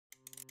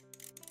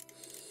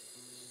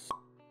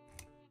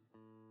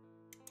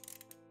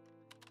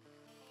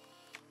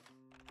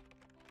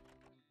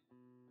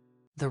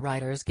The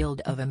Writers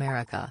Guild of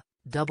America,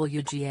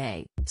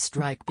 WGA,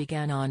 strike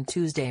began on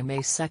Tuesday,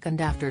 May 2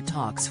 after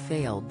talks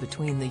failed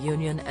between the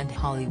union and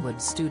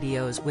Hollywood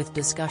studios, with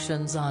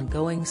discussions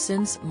ongoing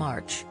since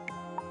March.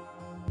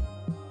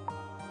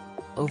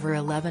 Over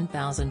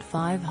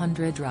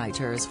 11,500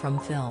 writers from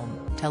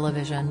film,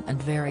 television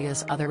and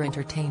various other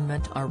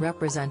entertainment are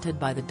represented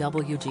by the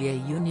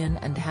WGA union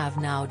and have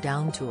now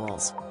down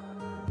tools.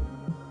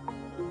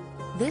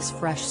 This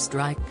fresh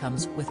strike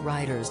comes with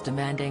writers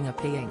demanding a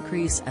pay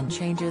increase and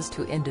changes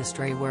to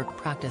industry work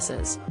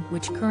practices,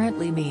 which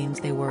currently means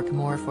they work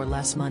more for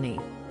less money.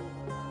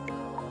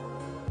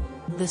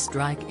 The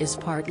strike is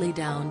partly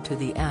down to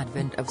the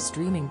advent of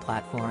streaming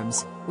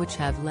platforms, which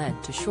have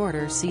led to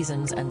shorter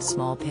seasons and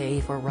small pay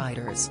for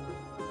writers.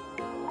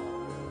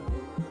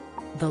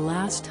 The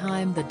last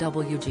time the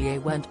WGA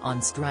went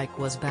on strike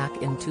was back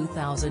in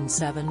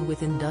 2007,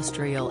 with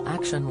industrial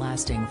action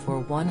lasting for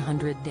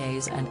 100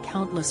 days and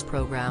countless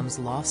programs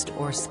lost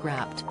or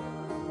scrapped.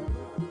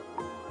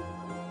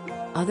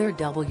 Other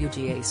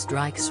WGA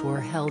strikes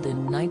were held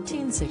in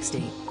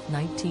 1960,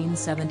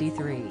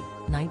 1973,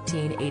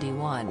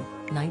 1981,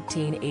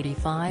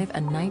 1985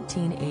 and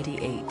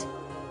 1988.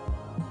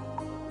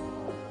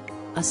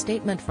 A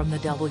statement from the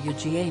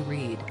WGA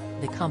read,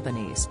 "The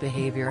company's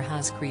behavior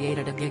has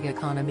created a gig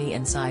economy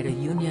inside a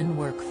union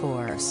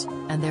workforce,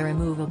 and their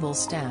immovable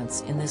stance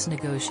in this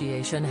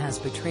negotiation has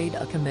betrayed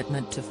a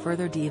commitment to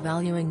further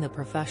devaluing the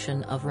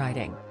profession of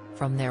writing,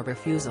 from their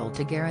refusal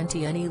to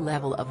guarantee any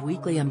level of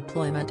weekly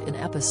employment in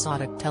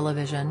episodic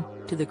television,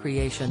 to the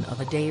creation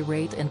of a day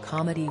rate in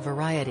comedy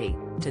variety,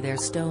 to their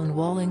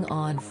stonewalling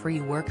on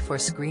free work for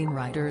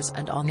screenwriters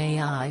and on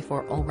AI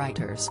for all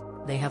writers.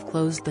 They have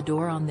closed the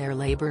door on their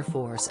labor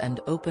force and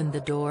opened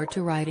the door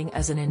to writing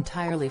as an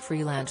entirely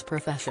freelance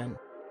profession.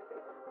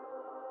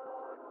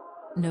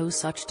 No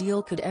such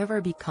deal could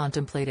ever be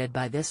contemplated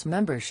by this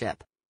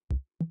membership.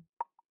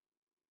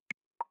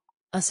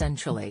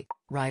 Essentially,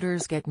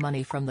 writers get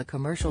money from the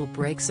commercial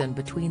breaks in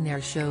between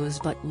their shows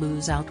but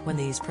lose out when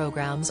these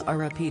programs are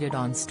repeated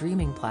on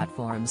streaming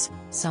platforms,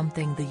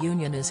 something the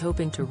union is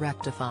hoping to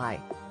rectify."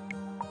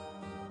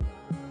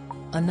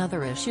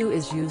 Another issue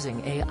is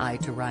using AI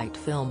to write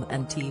film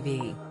and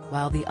TV,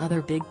 while the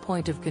other big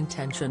point of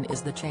contention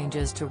is the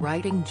changes to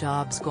writing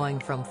jobs going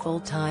from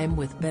full-time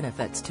with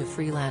benefits to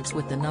freelance,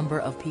 with the number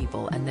of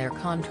people and their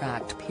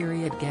contract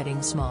period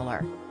getting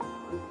smaller.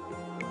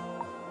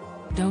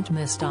 Don't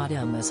miss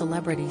Emma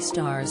celebrity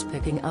stars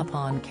picking up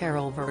on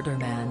Carol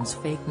Verderman's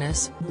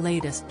fakeness,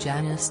 latest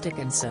Janice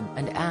Dickinson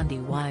and Andy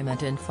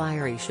Wymant in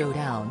fiery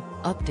showdown,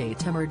 update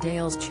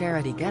Emmerdale's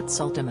charity gets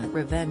ultimate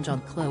revenge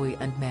on Chloe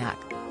and Mac.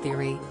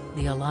 Theory,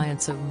 the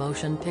Alliance of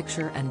Motion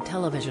Picture and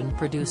Television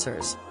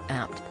Producers,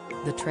 AMPT,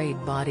 the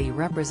trade body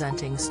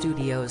representing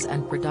studios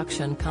and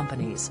production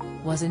companies,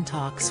 was in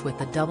talks with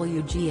the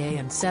WGA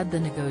and said the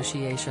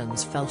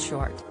negotiations fell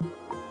short.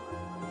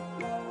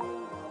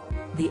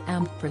 The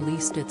AMPT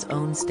released its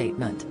own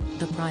statement.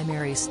 "The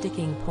primary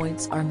sticking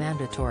points are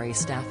mandatory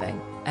staffing,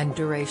 and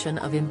duration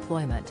of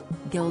employment,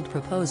 guild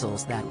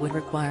proposals that would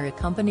require a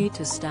company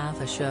to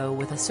staff a show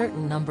with a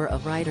certain number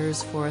of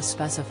writers for a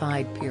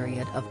specified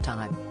period of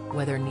time,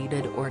 whether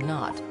needed or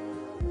not."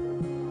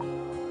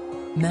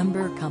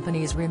 Member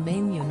companies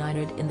remain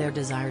united in their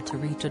desire to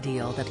reach a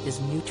deal that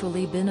is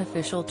mutually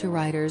beneficial to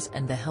writers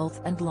and the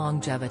health and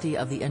longevity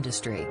of the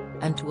industry,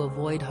 and to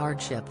avoid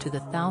hardship to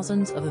the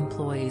thousands of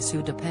employees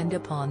who depend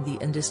upon the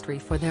industry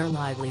for their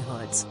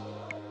livelihoods.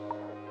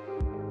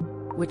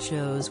 Which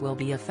shows will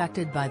be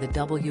affected by the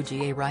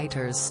WGA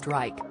writers'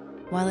 strike?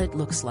 While it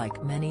looks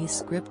like many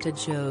scripted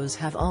shows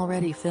have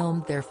already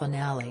filmed their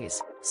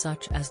finales,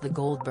 such as the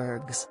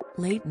Goldbergs,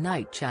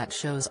 late-night chat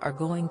shows are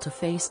going to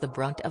face the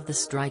brunt of the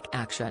strike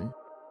action.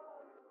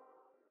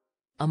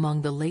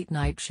 Among the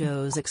late-night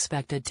shows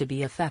expected to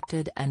be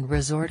affected and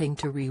resorting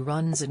to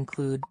reruns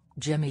include,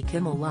 Jimmy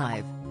Kimmel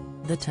Live!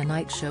 The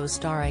Tonight Show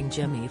starring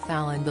Jimmy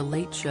Fallon, The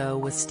Late Show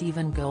with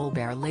Stephen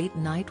Colbert, Late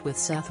Night with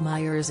Seth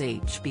Meyers,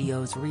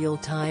 HBO's Real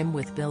Time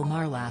with Bill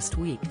Maher, Last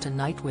Week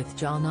Tonight with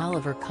John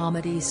Oliver,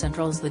 Comedy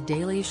Central's The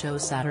Daily Show,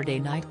 Saturday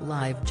Night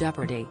Live,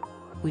 Jeopardy!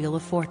 Wheel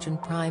of Fortune.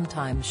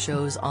 Primetime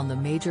shows on the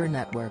major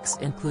networks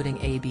including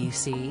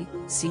ABC,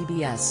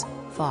 CBS,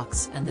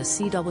 Fox and the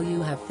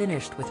CW have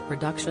finished with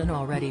production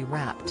already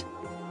wrapped.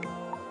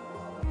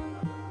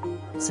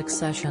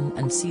 Succession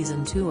and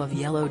Season 2 of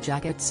Yellow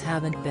Jackets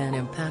haven't been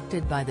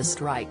impacted by the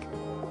strike.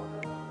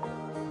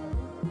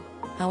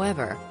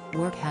 However,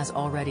 work has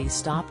already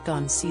stopped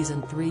on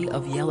Season 3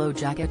 of Yellow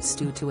Jackets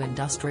due to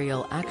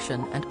industrial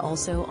action, and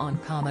also on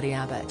comedy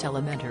Abbott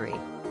Elementary.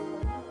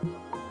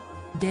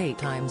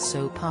 Daytime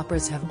soap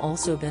operas have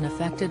also been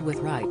affected,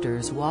 with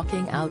writers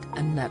walking out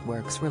and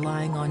networks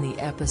relying on the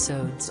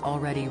episodes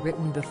already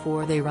written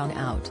before they run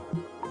out.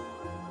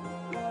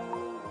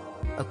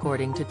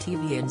 According to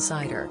TV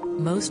Insider,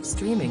 most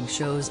streaming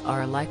shows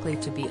are likely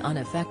to be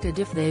unaffected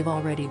if they've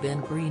already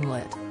been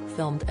greenlit,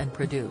 filmed and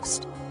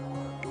produced.